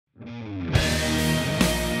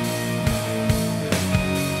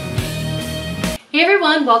Hey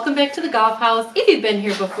everyone, welcome back to the Gough House. If you've been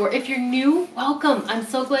here before, if you're new, welcome. I'm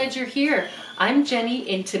so glad you're here. I'm Jenny,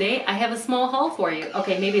 and today I have a small haul for you.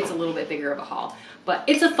 Okay, maybe it's a little bit bigger of a haul, but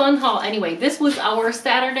it's a fun haul anyway. This was our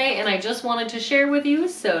Saturday, and I just wanted to share with you,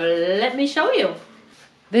 so let me show you.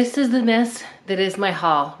 This is the mess that is my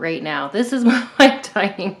haul right now. This is what my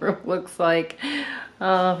dining room looks like.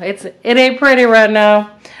 It ain't pretty right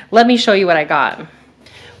now. Let me show you what I got.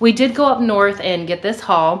 We did go up north and get this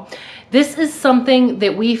haul. This is something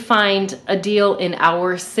that we find a deal in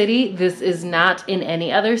our city. This is not in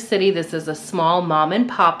any other city. This is a small mom and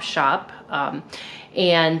pop shop.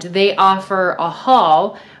 And they offer a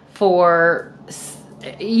haul for,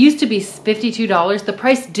 it used to be $52. The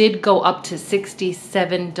price did go up to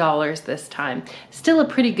 $67 this time. Still a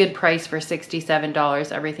pretty good price for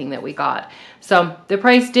 $67, everything that we got. So the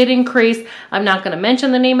price did increase. I'm not gonna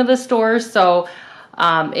mention the name of the store, so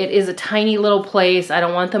it is a tiny little place. I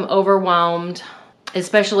don't want them overwhelmed,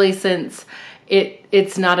 especially since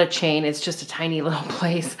it's not a chain. It's just a tiny little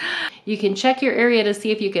place. You can check your area to see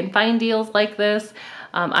if you can find deals like this.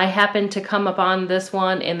 I happened to come upon this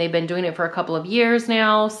one, and they've been doing it for a couple of years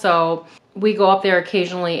now. So we go up there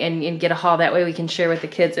occasionally and get a haul. That way we can share with the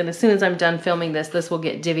kids. And as soon as I'm done filming this, this will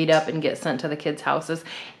get divvied up and get sent to the kids' houses.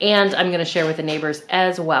 And I'm gonna share with the neighbors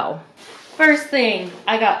as well. First thing,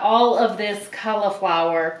 I got all of this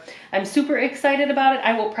cauliflower. I'm super excited about it.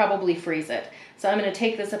 I will probably freeze it. So I'm gonna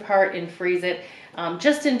take this apart and freeze it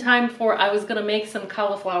just in time for, I was gonna make some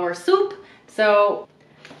cauliflower soup. So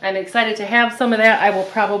I'm excited to have some of that. I will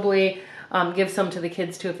probably give some to the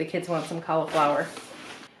kids too if the kids want some cauliflower.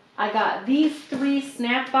 I got these 3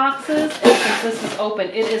 snack boxes, and since this is open,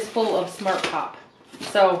 it is full of Smart Pop.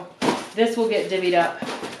 So this will get divvied up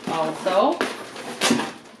also.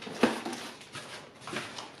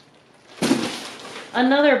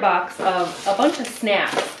 Another box of a bunch of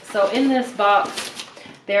snacks. So in this box,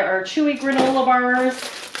 there are chewy granola bars,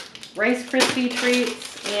 Rice Krispie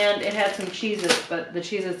treats, and it had some cheeses, but the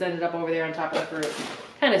cheeses ended up over there on top of the fruit.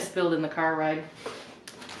 Kind of spilled in the car ride.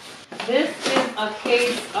 This is a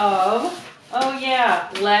case of, oh yeah,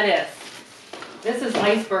 lettuce. This is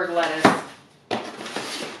iceberg lettuce.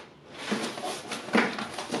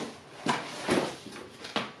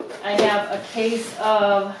 I have a case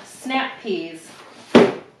of snap peas.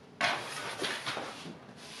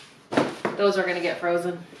 Those are gonna get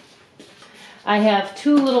frozen. I have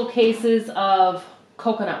 2 little cases of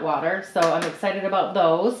coconut water, so I'm excited about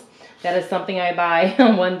those. That is something I buy.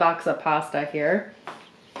 1 box of pasta here.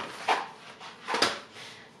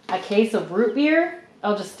 A case of root beer.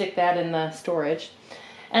 I'll just stick that in the storage.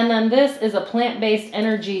 And then this is a plant-based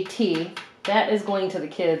energy tea. That is going to the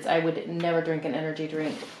kids. I would never drink an energy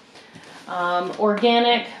drink.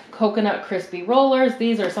 Organic coconut crispy rollers.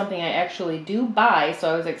 These are something I actually do buy,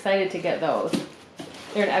 so I was excited to get those.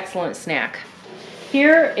 They're an excellent snack.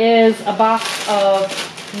 Here is a box of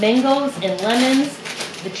mangoes and lemons.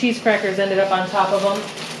 The cheese crackers ended up on top of them,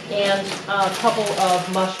 and a couple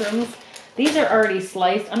of mushrooms. These are already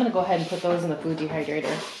sliced. I'm gonna go ahead and put those in the food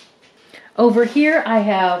dehydrator. Over here I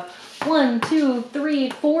have 1, 2, 3,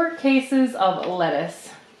 4 cases of lettuce.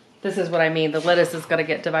 This is what I mean. The lettuce is gonna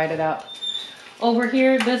get divided up. Over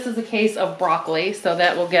here, this is a case of broccoli, so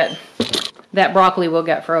that broccoli will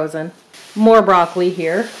get frozen. More broccoli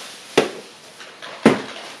here.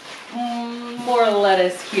 More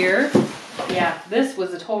lettuce here. Yeah, this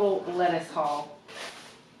was a total lettuce haul.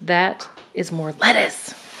 That is more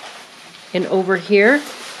lettuce. And over here,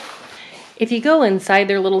 if you go inside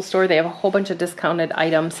their little store, they have a whole bunch of discounted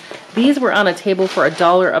items. These were on a table for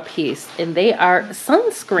 $1 a piece, and they are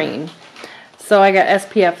sunscreen. So I got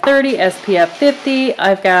SPF 30, SPF 50.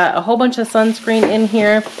 I've got a whole bunch of sunscreen in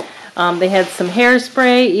here. They had some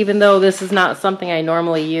hairspray, even though this is not something I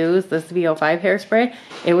normally use, this VO5 hairspray.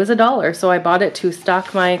 It was $1, so I bought it to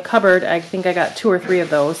stock my cupboard. I think I got 2 or 3 of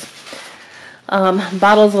those.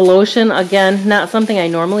 Bottles of lotion, again, not something I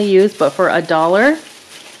normally use, but for $1.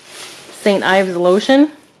 St. Ives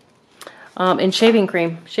lotion. And shaving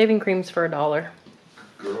cream. Shaving cream's for $1.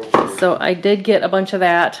 So I did get a bunch of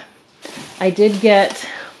that. I did get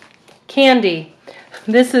candy.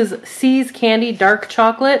 This is C's Candy Dark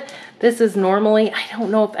Chocolate. This is normally, I don't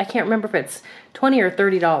know, I can't remember if it's $20 or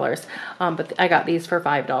 $30, but I got these for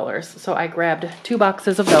 $5. So I grabbed 2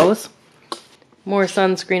 boxes of those. More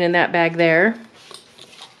sunscreen in that bag there.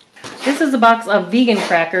 This is a box of vegan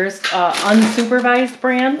crackers, unsupervised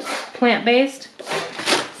brand, plant-based.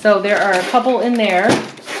 So there are a couple in there.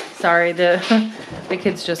 Sorry, the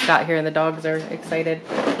kids just got here and the dogs are excited.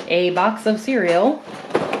 A box of cereal,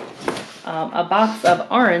 a box of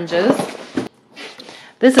oranges.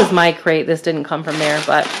 This is my crate. This didn't come from there,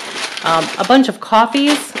 but a bunch of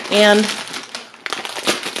coffees, and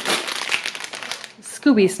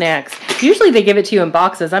Scooby snacks. Usually they give it to you in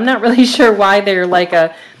boxes. I'm not really sure why they're like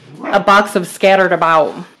a box of scattered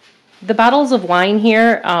about. The bottles of wine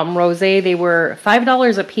here, rosé, they were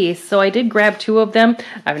 $5 a piece, so I did grab 2 of them.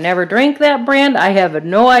 I've never drank that brand. I have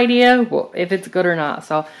no idea if it's good or not,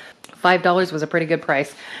 so $5 was a pretty good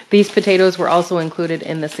price. These potatoes were also included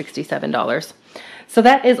in the $67. So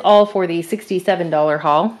that is all for the $67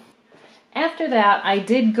 haul. After that, I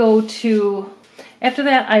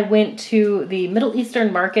went to the Middle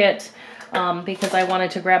Eastern market because I wanted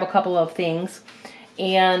to grab a couple of things.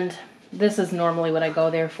 And this is normally what I go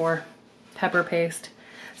there for, pepper paste.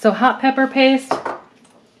 So hot pepper paste,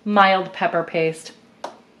 mild pepper paste.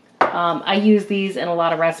 I use these in a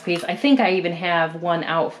lot of recipes. I think I even have one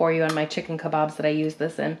out for you on my chicken kebabs that I use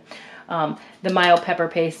this in. The mild pepper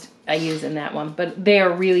paste I use in that one, but they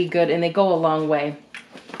are really good and they go a long way.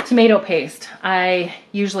 Tomato paste. I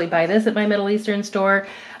usually buy this at my Middle Eastern store.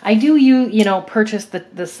 I do purchase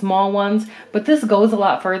the small ones, but this goes a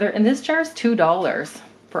lot further, and this jar is $2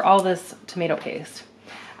 for all this tomato paste.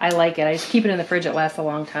 I like it. I just keep it in the fridge. It lasts a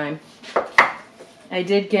long time. I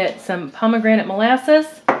did get some pomegranate molasses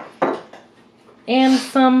and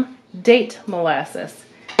some date molasses.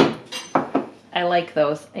 I like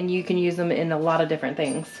those, and you can use them in a lot of different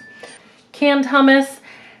things. Canned hummus.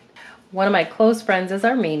 One of my close friends is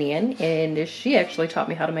Armenian, and she actually taught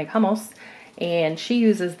me how to make hummus, and she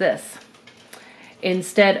uses this.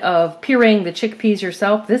 Instead of pureeing the chickpeas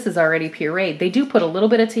yourself, this is already pureed. They do put a little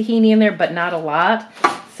bit of tahini in there, but not a lot,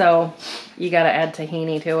 so you gotta add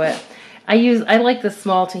tahini to it. I like the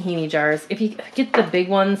small tahini jars. If you get the big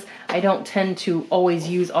ones, I don't tend to always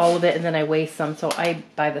use all of it, and then I waste some, so I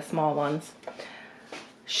buy the small ones.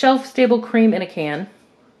 Shelf-stable cream in a can.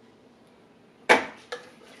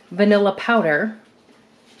 Vanilla powder.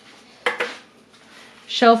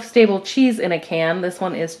 Shelf-stable cheese in a can. This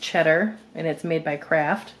one is cheddar, and it's made by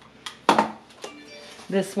Kraft.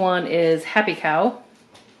 This one is Happy Cow.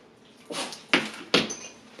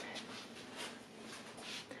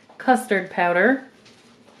 Custard powder.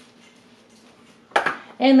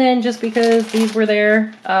 And then, just because these were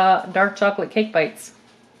there, dark chocolate cake bites.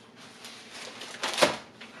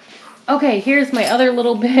 Okay, here's my other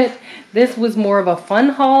little bit. This was more of a fun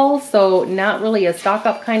haul, so not really a stock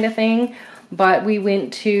up kind of thing. But we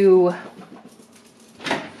went to,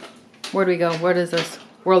 where do we go? What is this?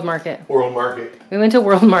 World Market. World Market. We went to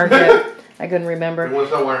World Market. I couldn't remember. We went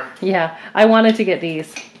somewhere. Yeah, I wanted to get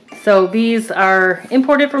these. So these are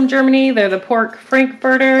imported from Germany. They're the pork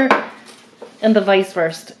frankfurter and the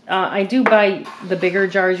Weisswurst. I do buy the bigger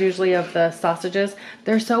jars usually of the sausages.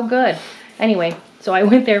 They're so good. Anyway, so I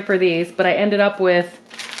went there for these, but I ended up with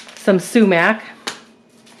some sumac,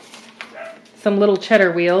 some little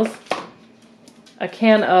cheddar wheels, a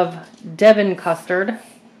can of Devon custard,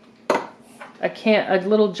 a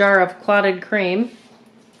little jar of clotted cream.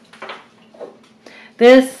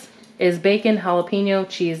 This is bacon jalapeno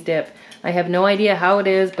cheese dip. I have no idea how it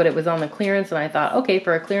is, but it was on the clearance, and I thought, okay,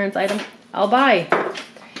 for a clearance item, I'll buy.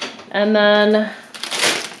 And then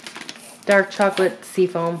dark chocolate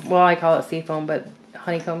seafoam. Well, I call it seafoam, but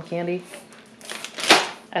honeycomb candy.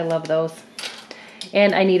 I love those.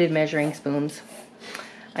 And I needed measuring spoons.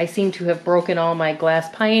 I seem to have broken all my glass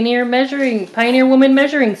Pioneer Woman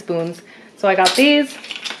measuring spoons. So I got these,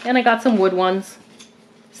 and I got some wood ones.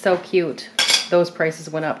 So cute. Those prices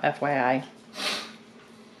went up, FYI.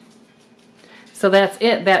 So that's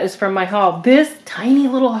it. That is from my haul. This tiny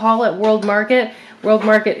little haul at World Market. World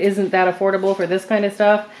Market isn't that affordable for this kind of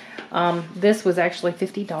stuff. This was actually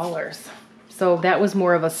 $50. So that was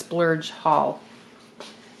more of a splurge haul.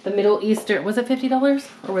 The Middle Eastern, was it $50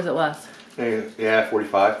 or was it less? Yeah,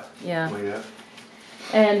 45. Yeah. Like that.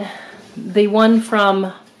 And the one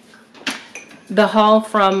from the haul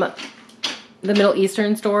from the Middle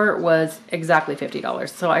Eastern store was exactly $50.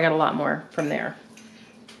 So I got a lot more from there.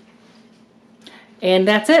 And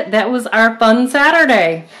that's it. That was our fun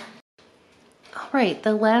Saturday. All right,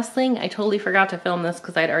 the last thing, I totally forgot to film this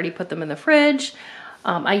because I'd already put them in the fridge.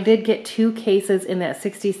 I did get 2 cases in that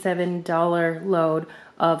 $67 load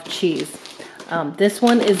of cheese. This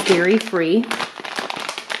one is dairy-free.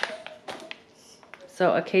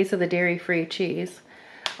 So a case of the dairy-free cheese,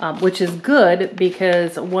 which is good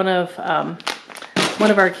because one of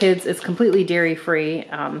our kids is completely dairy-free.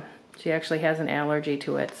 She actually has an allergy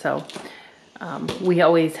to it, so we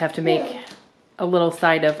always have to make a little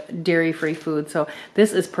side of dairy-free food. So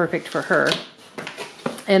this is perfect for her.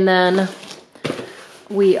 And then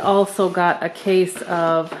we also got a case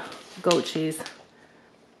of goat cheese.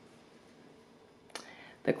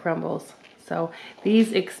 The crumbles. So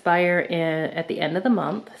these expire at the end of the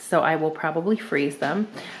month, so I will probably freeze them.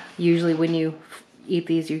 Usually when you eat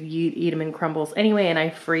these, you eat them in crumbles anyway, and I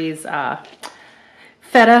freeze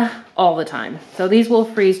feta all the time. So these will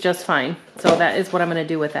freeze just fine. So that is what I'm gonna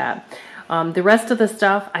do with that. The rest of the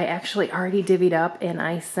stuff I actually already divvied up, and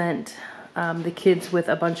I sent the kids with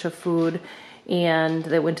a bunch of food, and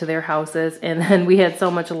they went to their houses, and then we had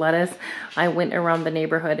so much lettuce, I went around the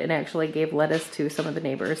neighborhood and actually gave lettuce to some of the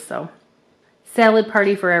neighbors. So salad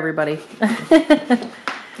party for everybody.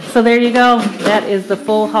 So there you go. That is the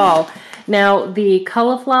full haul. Now the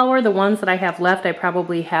cauliflower, the ones that I have left, I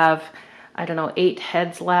probably have, I don't know, 8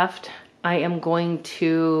 heads left. I'm going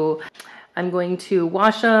to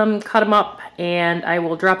wash them, cut them up, and I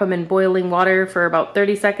will drop them in boiling water for about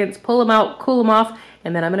 30 seconds, pull them out, cool them off,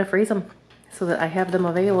 and then I'm gonna freeze them so that I have them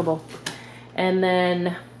available. And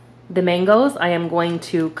then the mangoes I am going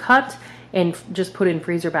to cut and just put in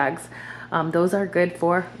freezer bags. Those are good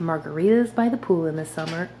for margaritas by the pool in the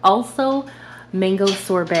summer. Also, mango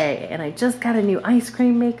sorbet. And I just got a new ice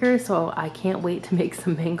cream maker, so I can't wait to make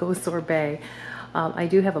some mango sorbet. I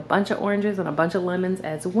do have a bunch of oranges and a bunch of lemons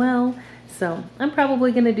as well. So I'm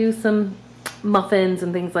probably gonna do some muffins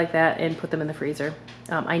and things like that and put them in the freezer.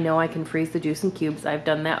 I know I can freeze the juice in cubes. I've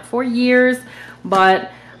done that for years,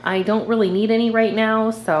 but I don't really need any right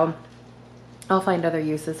now, so I'll find other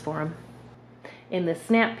uses for them. In the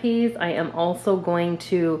snap peas, I am also going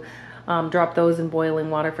to drop those in boiling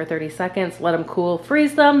water for 30 seconds, let them cool,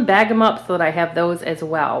 freeze them, bag them up so that I have those as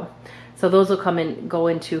well. So those will go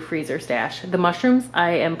into freezer stash. The mushrooms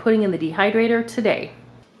I am putting in the dehydrator today.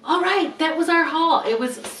 All right, that was our haul. It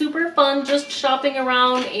was super fun just shopping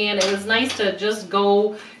around, and it was nice to just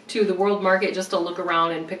go to the World Market just to look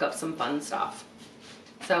around and pick up some fun stuff.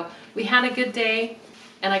 So we had a good day,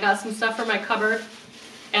 and I got some stuff for my cupboard,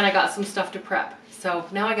 and I got some stuff to prep. So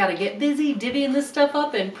now I gotta get busy divvying this stuff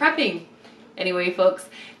up and prepping. Anyway, folks,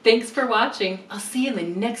 thanks for watching. I'll see you in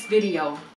the next video.